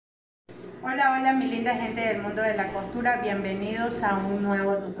Hola, hola mi linda gente del mundo de la costura, bienvenidos a un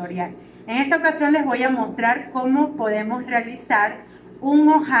nuevo tutorial. En esta ocasión les voy a mostrar cómo podemos realizar un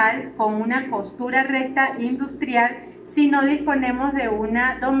ojal con una costura recta industrial si no disponemos de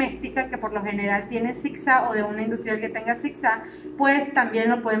una doméstica que por lo general tiene zigzag o de una industrial que tenga zigzag, pues también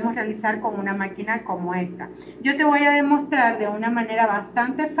lo podemos realizar con una máquina como esta. Yo te voy a demostrar de una manera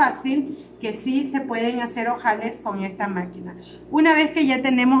bastante fácil que sí se pueden hacer ojales con esta máquina. Una vez que ya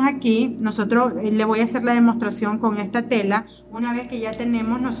tenemos aquí, nosotros le voy a hacer la demostración con esta tela. Una vez que ya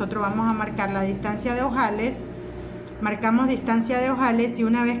tenemos, nosotros vamos a marcar la distancia de ojales. Marcamos distancia de ojales y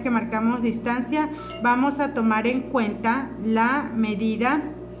una vez que marcamos distancia vamos a tomar en cuenta la medida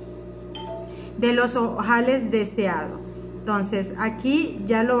de los ojales deseados. Entonces aquí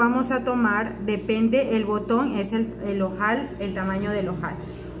ya lo vamos a tomar, depende el botón, es el ojal, el tamaño del ojal.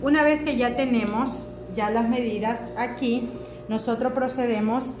 Una vez que ya tenemos ya las medidas aquí, nosotros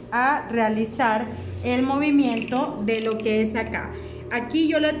procedemos a realizar el movimiento de lo que es acá. Aquí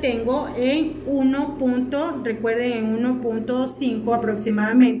yo la tengo en 1 punto, recuerden, en 1.5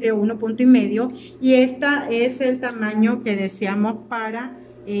 aproximadamente, 1 punto y medio, y esta es el tamaño que deseamos para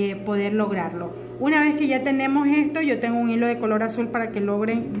poder lograrlo. Una vez que ya tenemos esto, yo tengo un hilo de color azul para que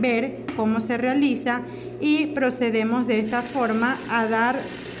logren ver cómo se realiza y procedemos de esta forma a dar.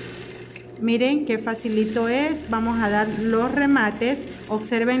 Miren qué facilito es, vamos a dar los remates.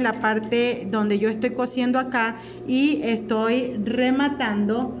 Observen la parte donde yo estoy cosiendo acá y estoy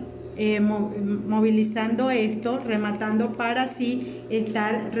rematando, movilizando esto, rematando para así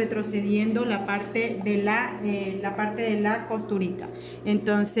estar retrocediendo la parte de la costurita.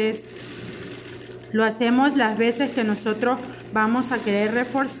 Entonces lo hacemos las veces que nosotros vamos a querer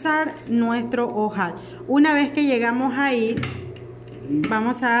reforzar nuestro ojal. Una vez que llegamos ahí,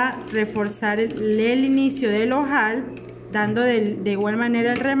 vamos a reforzar el inicio del ojal, dando de igual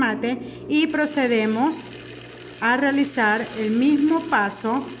manera el remate, y procedemos a realizar el mismo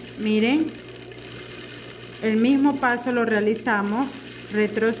paso. Miren, el mismo paso lo realizamos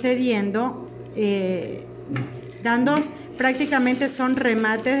retrocediendo, dando prácticamente son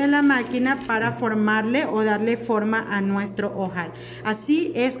remates de la máquina para formarle o darle forma a nuestro ojal.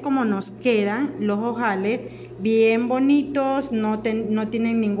 Así es como nos quedan los ojales, bien bonitos, no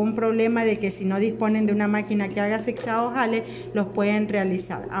tienen ningún problema de que si no disponen de una máquina que haga zigzag ojales, los pueden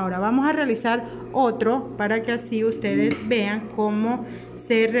realizar. Ahora vamos a realizar otro para que así ustedes vean cómo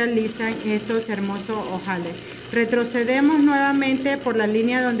se realizan estos hermosos ojales. Retrocedemos nuevamente por la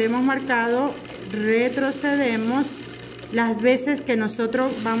línea donde hemos marcado, retrocedemos las veces que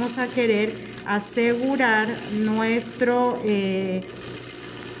nosotros vamos a querer asegurar nuestro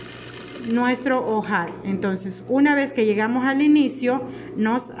ojal. Entonces, una vez que llegamos al inicio,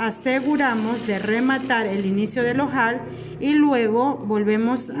 nos aseguramos de rematar el inicio del ojal y luego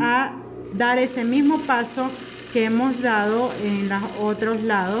volvemos a dar ese mismo paso que hemos dado en los otros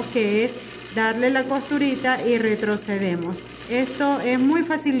lados, que es darle la costurita y retrocedemos. Esto es muy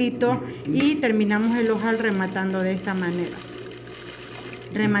facilito y terminamos el ojal rematando de esta manera.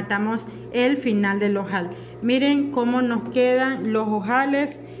 Rematamos el final del ojal. Miren cómo nos quedan los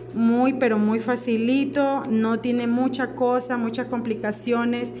ojales, muy pero muy facilito, no tiene mucha cosa, muchas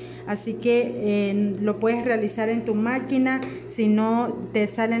complicaciones, así que lo puedes realizar en tu máquina. Si no te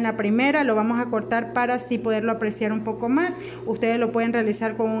sale en la primera, lo vamos a cortar para así poderlo apreciar un poco más. Ustedes lo pueden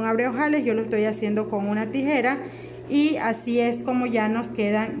realizar con un abre ojales, yo lo estoy haciendo con una tijera, y así es como ya nos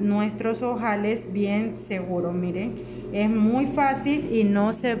quedan nuestros ojales bien seguros. Miren, es muy fácil y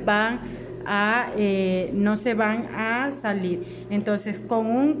no se van a salir. Entonces con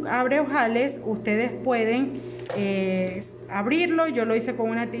un abre ojales ustedes pueden abrirlo. Yo lo hice con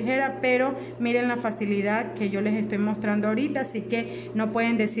una tijera, pero miren la facilidad que yo les estoy mostrando ahorita, así que no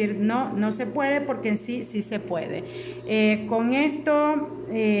pueden decir no se puede, porque en sí se puede. Con esto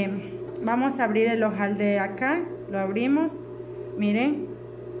vamos a abrir el ojal de acá, lo abrimos, miren,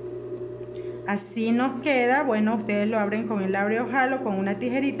 así nos queda. Bueno, ustedes lo abren con el abre ojal o con una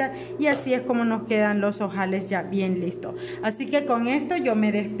tijerita, y así es como nos quedan los ojales ya bien listos. Así que con esto yo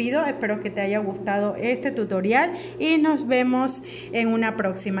me despido, espero que te haya gustado este tutorial y nos vemos en una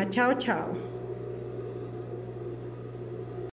próxima. Chao, chao.